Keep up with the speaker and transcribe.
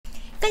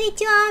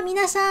Konnichiwa,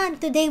 minasan!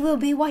 Today we'll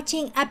be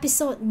watching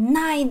episode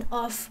 9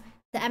 of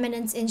The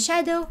Eminence in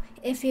Shadow.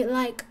 If you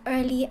like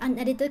early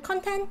unedited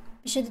content,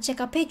 be sure to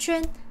check out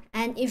Patreon.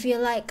 And if you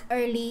like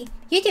early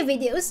YouTube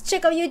videos,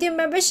 check out YouTube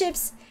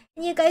memberships.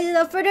 And you guys,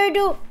 without further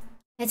ado,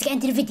 let's get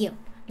into the video.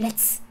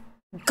 Let's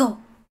go!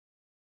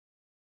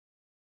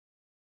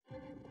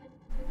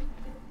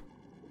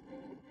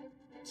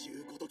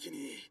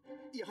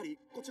 やはり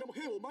こちらも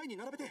兵を前に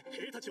並べて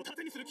兵たちを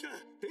盾にする気だ。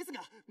ですが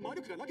魔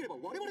力がなければ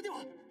我々では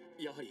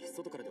やはり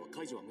外からでは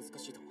解除は難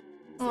しいと。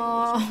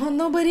Oh,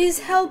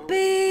 nobody's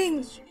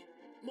helping.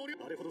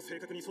 あれほど正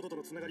確に外と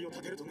のつながりを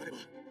立てるとなれば、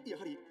や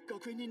はり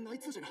学園に内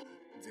通者が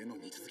ゼノン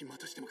に続きま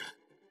たしてもか。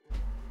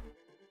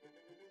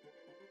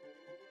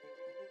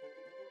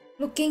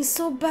Looking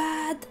so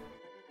bad.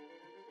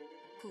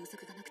 法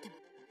則がなくても、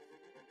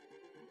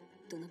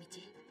どの道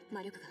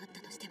魔力があった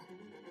としても。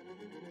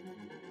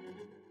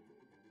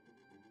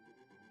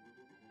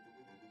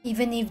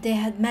 Even if they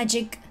had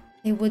magic,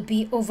 they would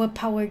be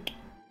overpowered.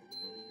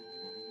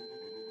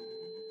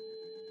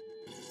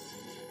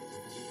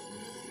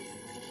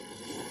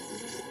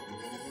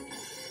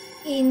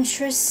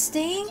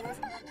 Interesting.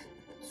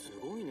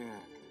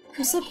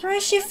 I'm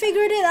surprised she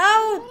figured it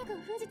out.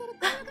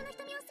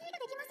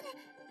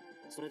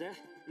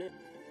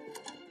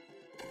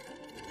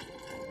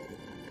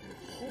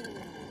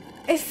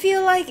 I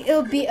feel like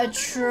it'll be a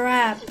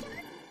trap.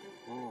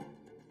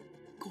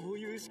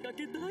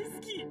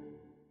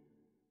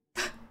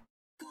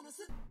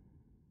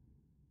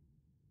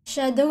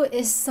 Shadow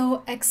is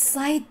so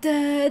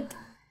excited.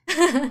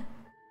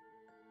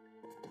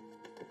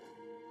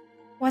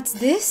 What's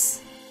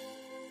this?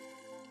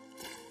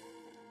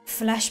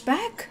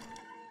 Flashback?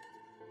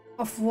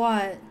 Of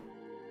what?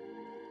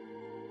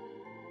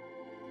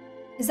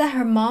 Is that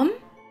her mom?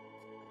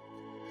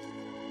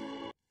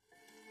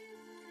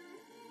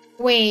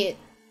 Wait.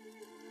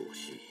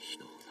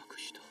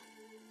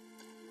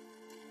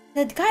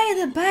 That guy in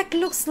the back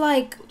looks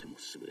like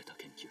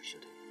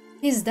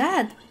his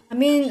dad. I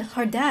mean,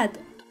 her dad.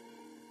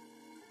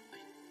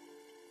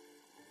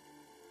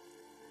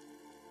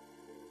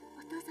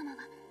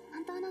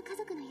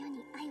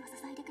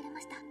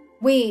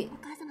 Wait,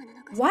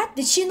 what?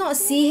 Did she not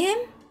see him?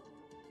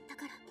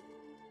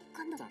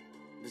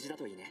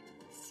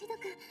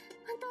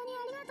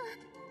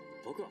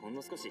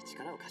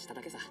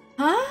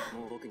 Huh?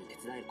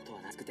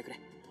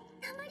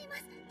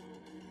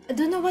 I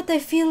don't know what I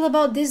feel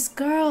about this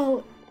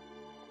girl.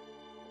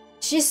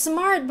 She's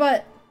smart,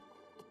 but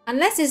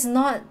unless it's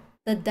not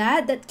the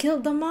dad that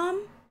killed the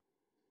mom?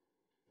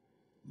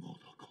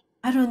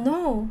 I don't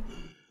know.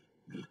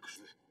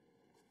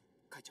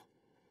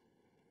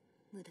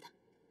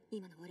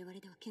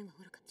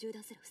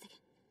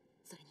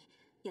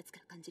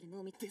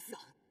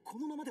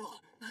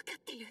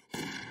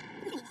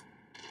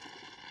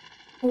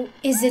 Who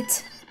is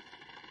it?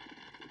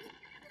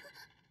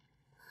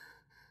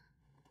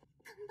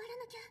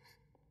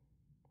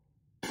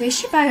 Is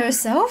she by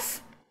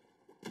herself?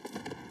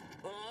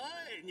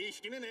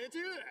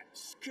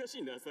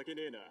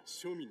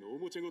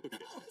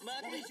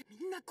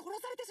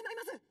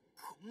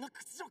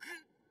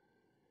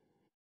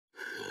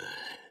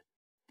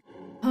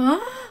 Huh?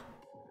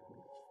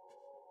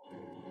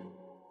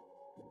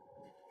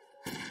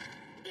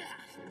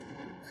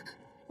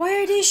 Why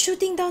are they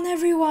shooting down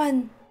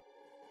everyone?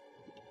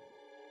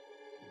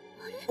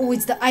 Oh,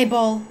 it's the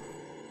eyeball.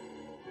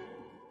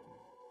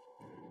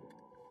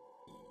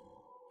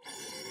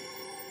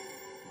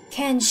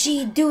 Can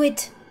she do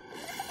it?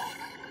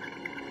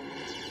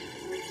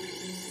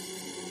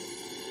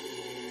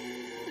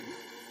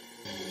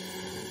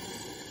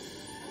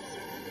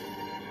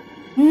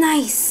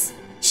 Nice!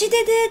 She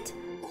did it!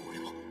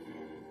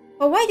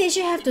 But why did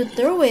she have to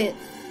throw it?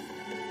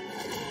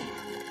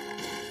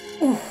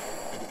 Ooh.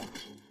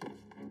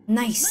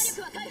 Nice.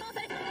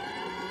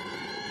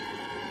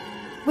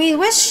 Wait,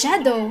 where's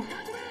Shadow?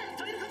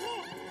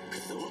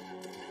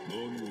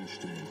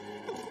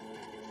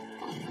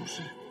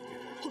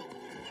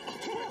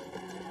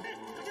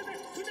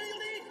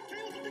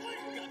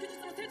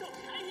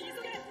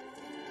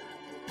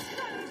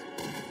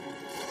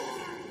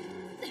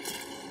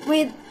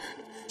 Wait,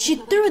 she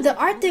threw the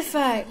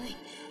artifact.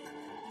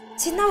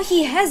 See, now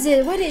he has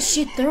it. Why did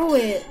she throw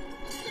it?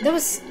 That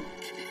was...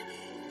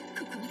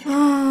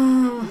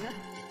 Ah.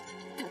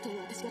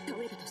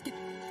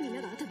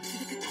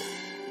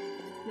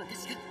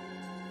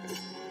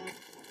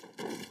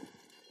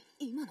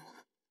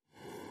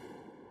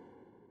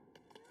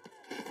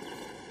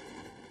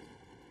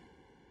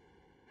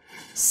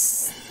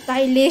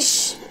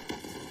 Stylish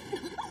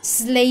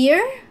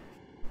Slayer?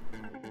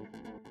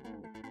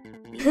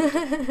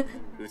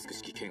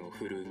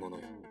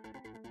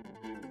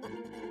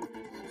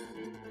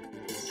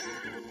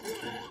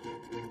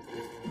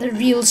 The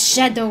real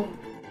Shadow.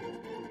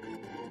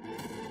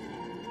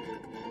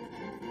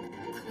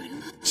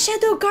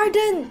 Shadow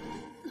Garden!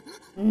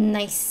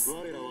 Nice.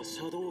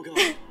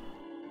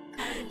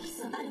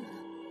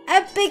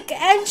 Epic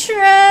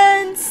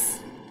entrance!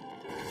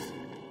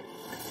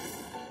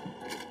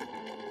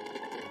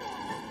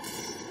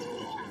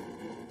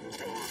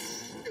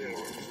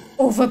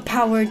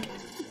 overpowered.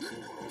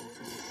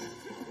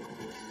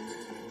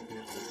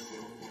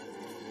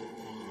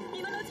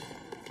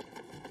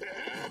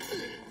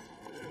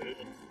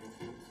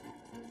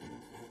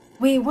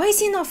 Wait, why is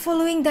he not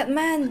following that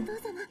man?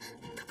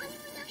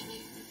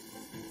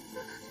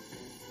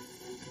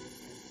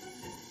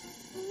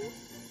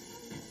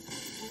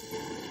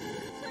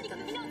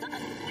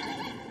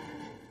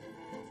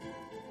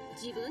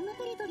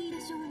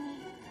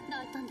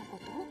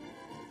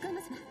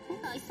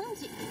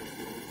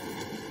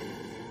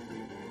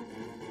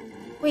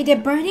 Wait, they're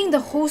burning the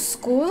whole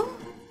school?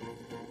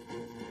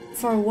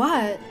 For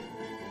what?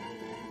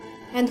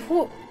 And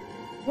who?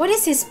 What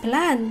is his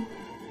plan?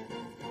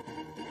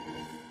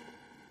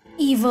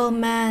 Evil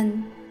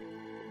man.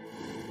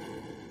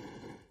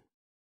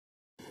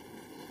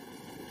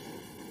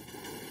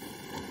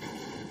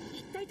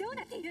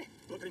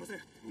 わかりません。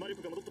魔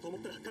力が戻ったと思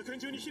ったら学園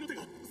中に火の手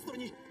が。それ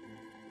に囚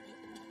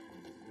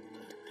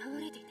わ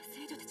れていた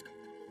生徒たちか。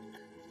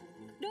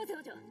ローゼ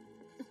王女。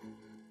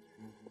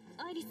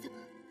アイリス様。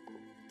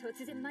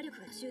突然魔力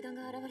が集団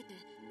が現れて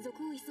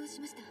族を移送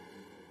しました。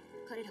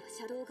彼らは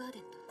シャドウガーデ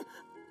ンと。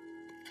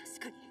確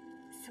かに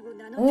そう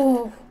名乗っ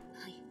て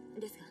はい。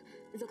ですが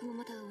族も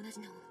また同じ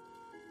名を。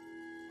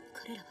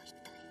彼らは一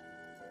体。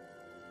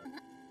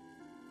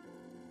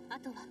あ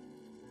とは。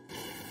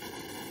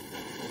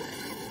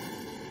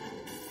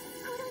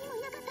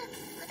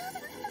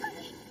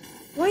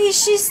 Why is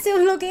she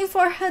still looking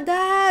for her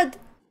dad?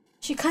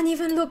 She can't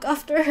even look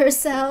after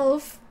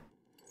herself.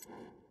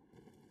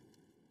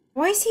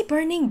 Why is he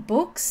burning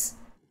books?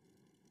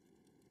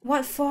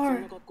 What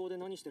for?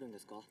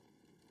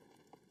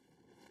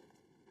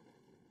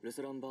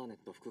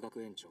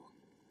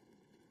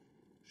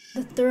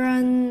 The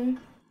Throne.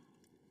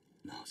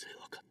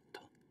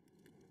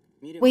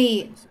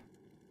 Wait.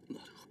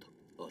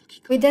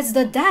 Wait, that's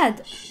the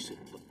dad.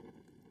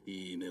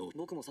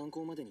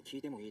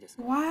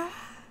 What?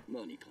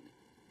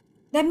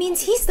 That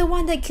means he's the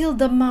one that killed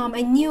the mom.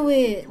 I knew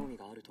it.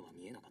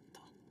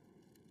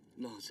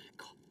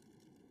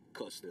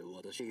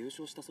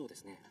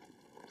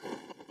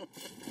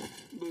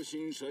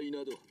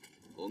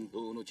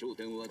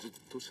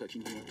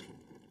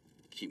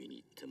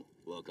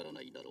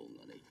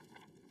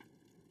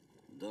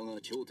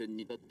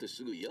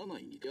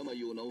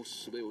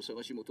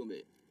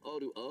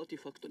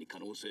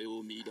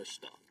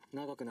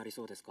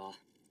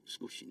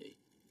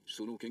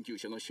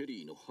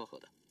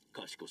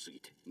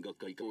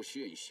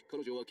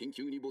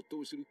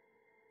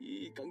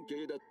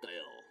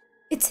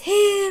 It's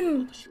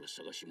him!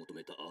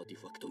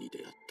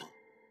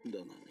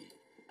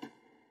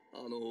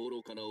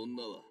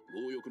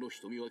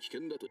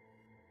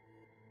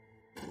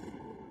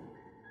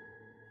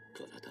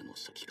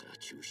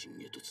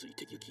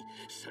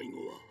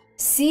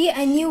 See,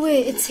 I knew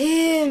it. It's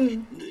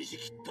him.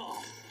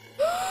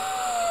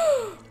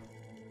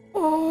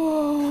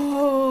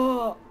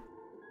 Oh.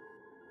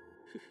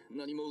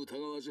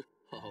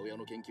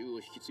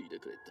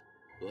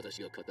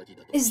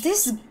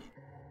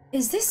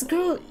 Is this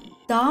girl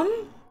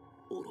dumb?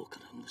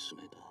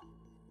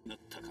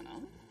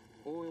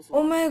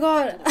 Oh my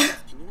god.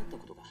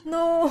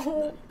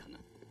 No.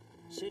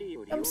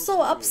 I'm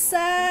so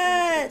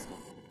upset.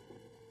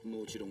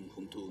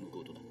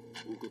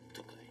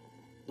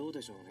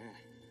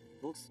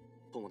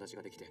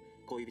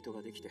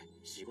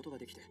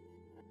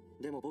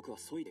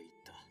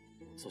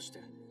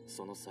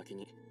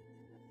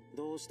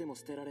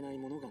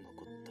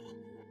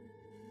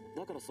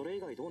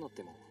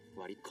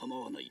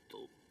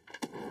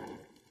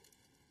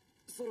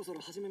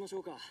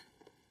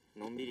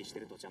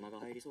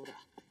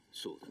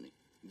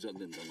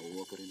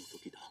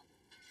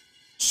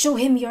 Show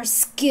him your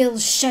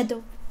skills,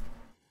 Shadow.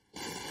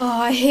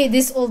 Oh, I hate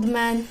this old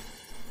man.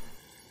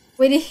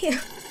 Wait,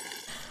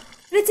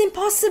 it's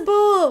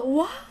impossible.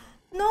 What?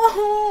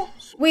 No.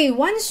 Wait,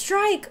 one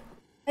strike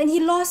and he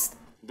lost.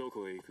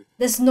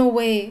 There's no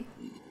way.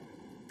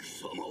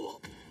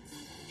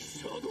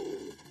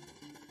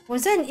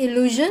 Was that an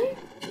illusion?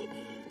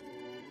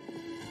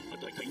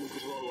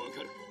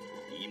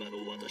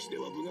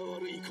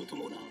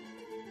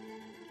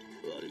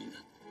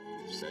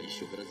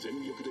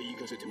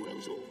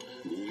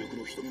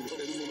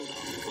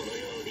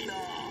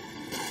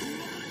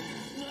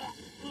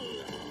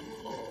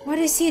 What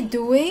is he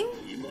doing?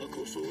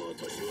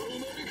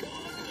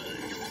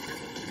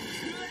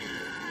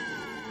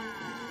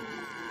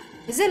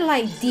 Is it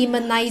like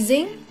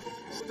demonizing?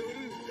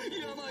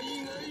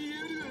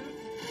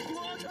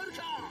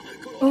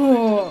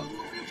 Oh.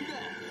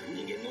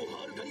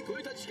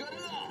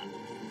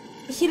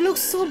 He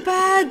looks so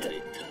bad.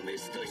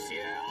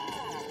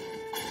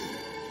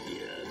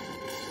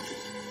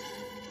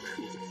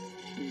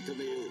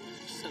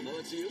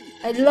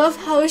 I love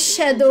how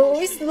Shadow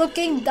is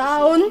looking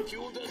down.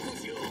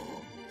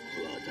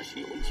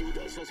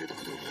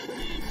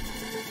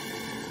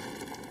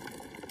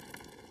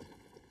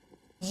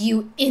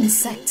 You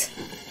insect.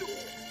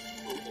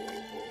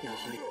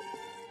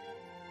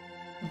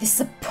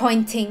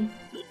 Disappointing.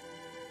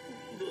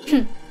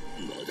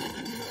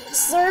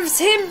 Serves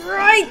him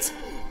right!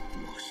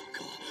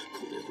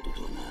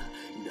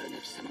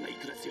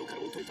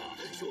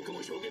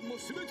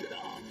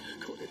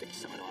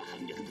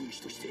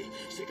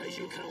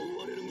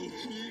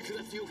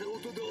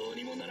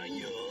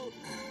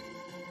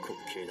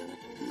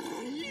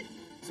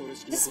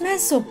 This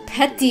man's so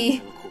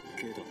petty.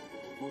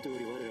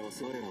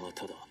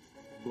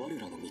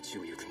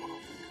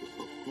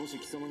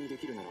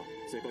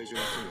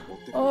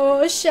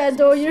 Oh,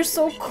 Shadow, you're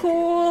so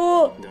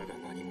cool.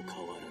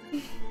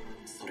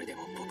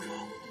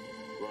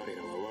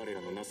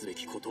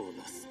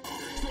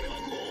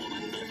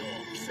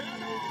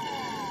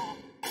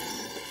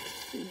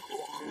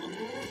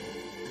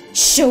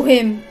 Show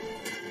him,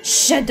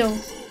 Shadow.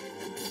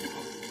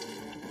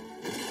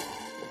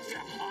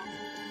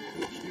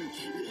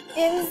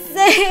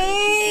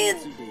 Insane!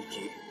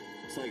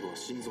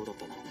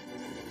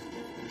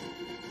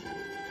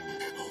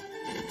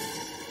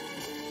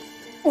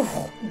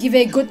 Oh, give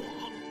a good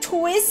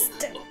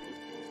twist.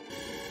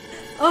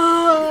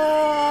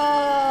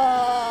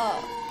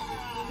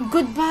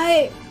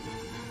 Goodbye.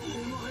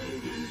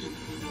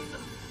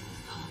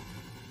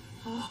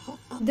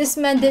 This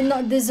man did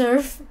not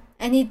deserve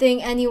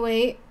anything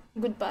anyway.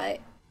 Goodbye.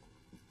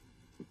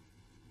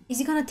 Is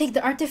he gonna take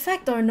the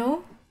artifact or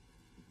no?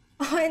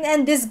 Oh,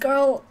 and this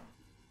girl.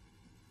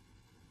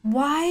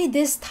 Why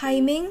this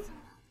timing?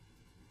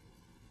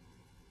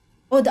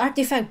 Oh, the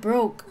artifact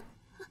broke.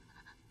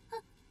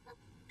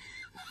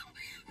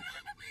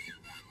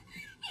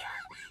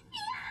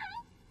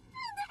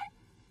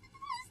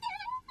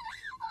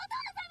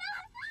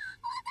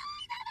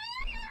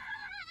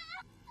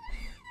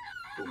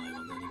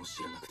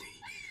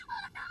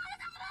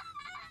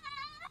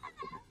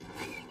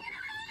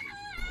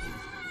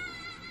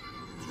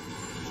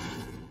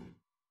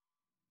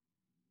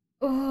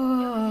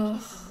 Oh.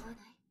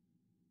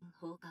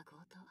 放火強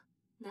盗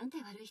なんて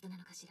悪い人な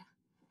のかしら。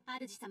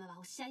主様は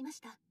おっしゃいま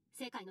した。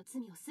世界の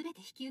罪をすべて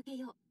引き受け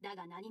よう。だ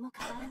が何も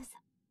変わらぬ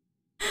さ。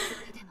そ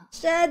れでも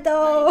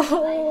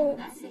Shadow.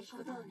 なすべき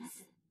ことをな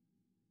す。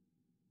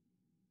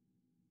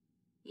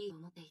いい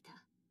思ってい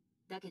た。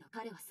だけど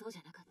彼はそうじ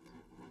ゃなかった。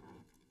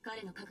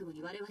彼の覚悟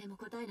に我々も応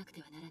えなく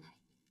てはならない。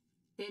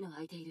手の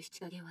空いている七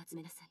影を集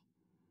めなさい。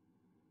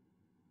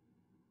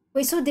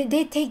 Wait, so did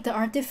they take the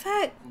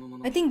artifact?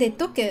 I think they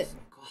took it.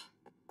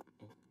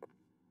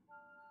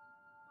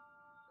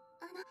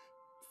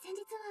 先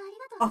日はあり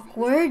が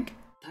とう。 Awkward.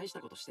 大した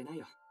ことしてない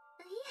よ。い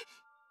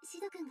え、シ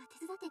ド君が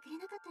手伝ってくれ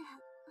なかったら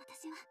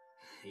私は。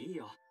いい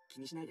よ、気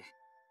にしないで。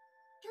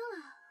今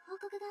日は報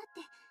告があっ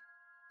て、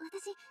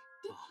私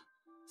あ、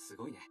す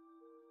ごいね。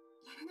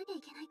やらなきゃい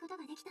けないこと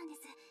ができたんで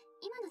す。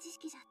今の知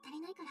識じゃ足り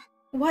ないから。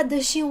What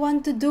does she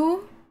want to do?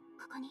 こ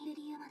こにい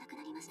る理由もなく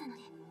なりましたの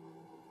で。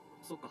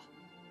そっか、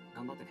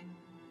頑張ってね。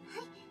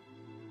はい。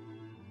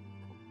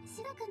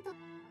シド君と、はい、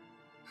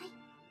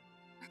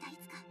またい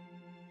つか。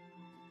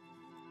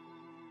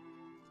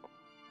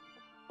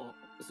あ、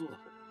そうだ。は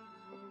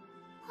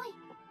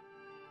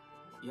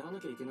い。やらな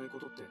きゃいけないこ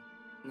とって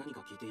何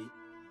か聞いていい？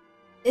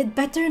 It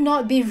better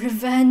not be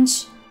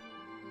revenge.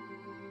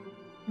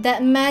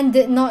 That man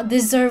did not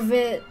deserve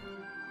it.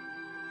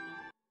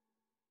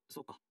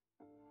 そうか。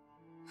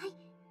はい。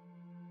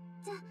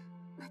じゃあ、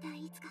また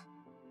いつか。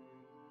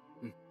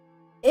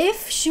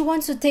If she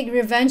wants to take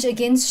revenge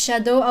against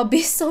Shadow, I'll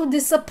be so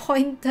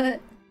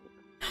disappointed.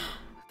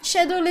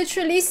 Shadow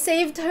literally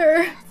saved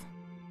her.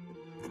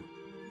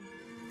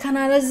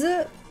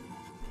 Kanarazu.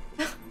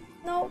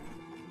 No.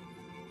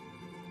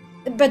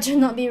 It better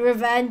not be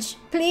revenge.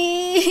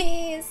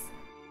 Please.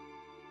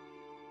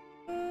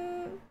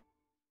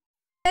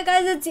 Yeah,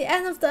 guys, it's the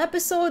end of the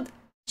episode.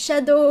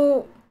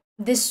 Shadow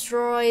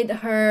destroyed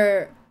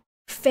her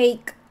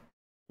fake,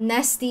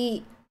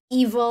 nasty,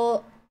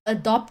 evil,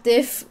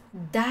 adoptive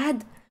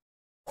dad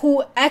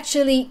who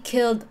actually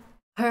killed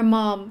her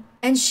mom.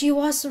 And she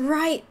was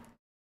right.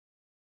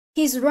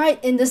 He's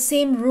right in the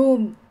same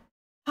room.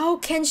 How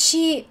can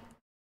she?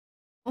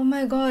 Oh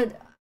my god.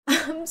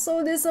 I'm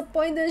so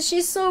disappointed.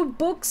 She's so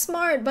book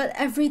smart, but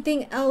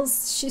everything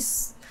else,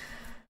 she's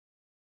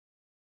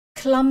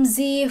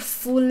clumsy,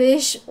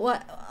 foolish.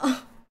 What?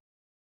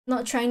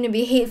 Not trying to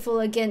be hateful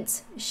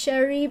against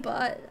Sherry,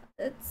 but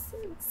it's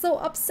so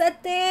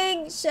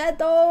upsetting.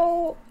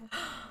 Shadow.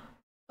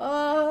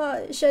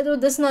 Shadow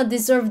does not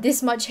deserve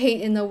this much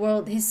hate in the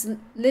world. He's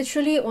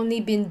literally only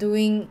been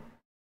doing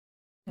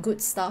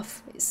good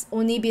stuff. He's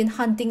only been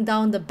hunting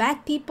down the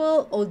bad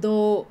people,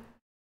 although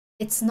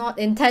it's not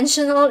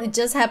intentional. It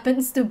just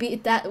happens to be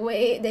that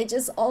way. They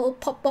just all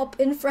pop up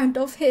in front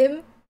of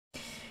him.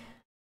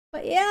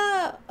 But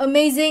yeah,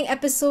 amazing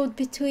episode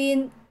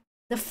between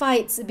the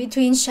fights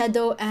between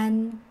Shadow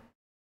and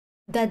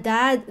the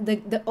dad,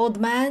 the old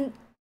man.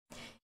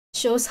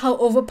 Shows how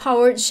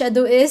overpowered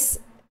Shadow is.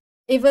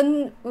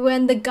 Even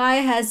when the guy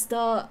has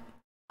the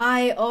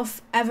Eye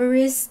of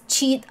Avarice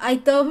cheat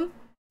item.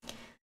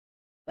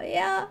 But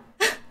yeah,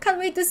 can't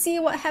wait to see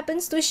what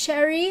happens to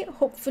Sherry.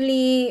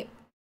 Hopefully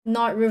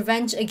not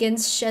revenge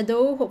against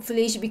Shadow.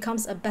 Hopefully she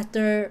becomes a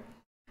better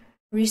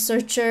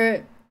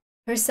researcher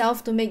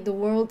herself to make the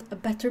world a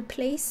better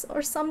place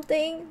or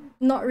something.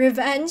 Not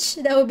revenge.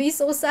 That would be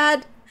so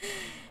sad.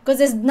 Because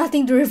there's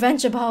nothing to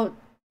revenge about,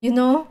 you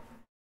know?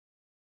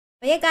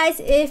 But yeah guys,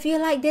 if you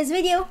like this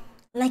video,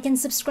 like and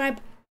subscribe.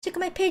 Check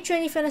out my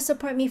Patreon if you want to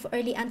support me for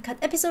early uncut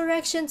episode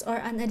reactions or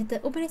unedited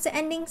openings and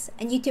endings,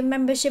 and YouTube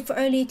membership for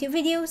early YouTube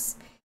videos.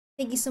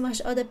 Thank you so much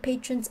to all the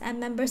patrons and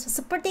members for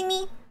supporting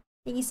me.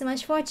 Thank you so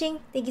much for watching.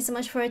 Thank you so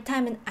much for your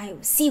time, and I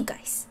will see you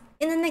guys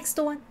in the next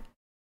one.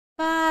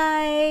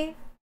 Bye!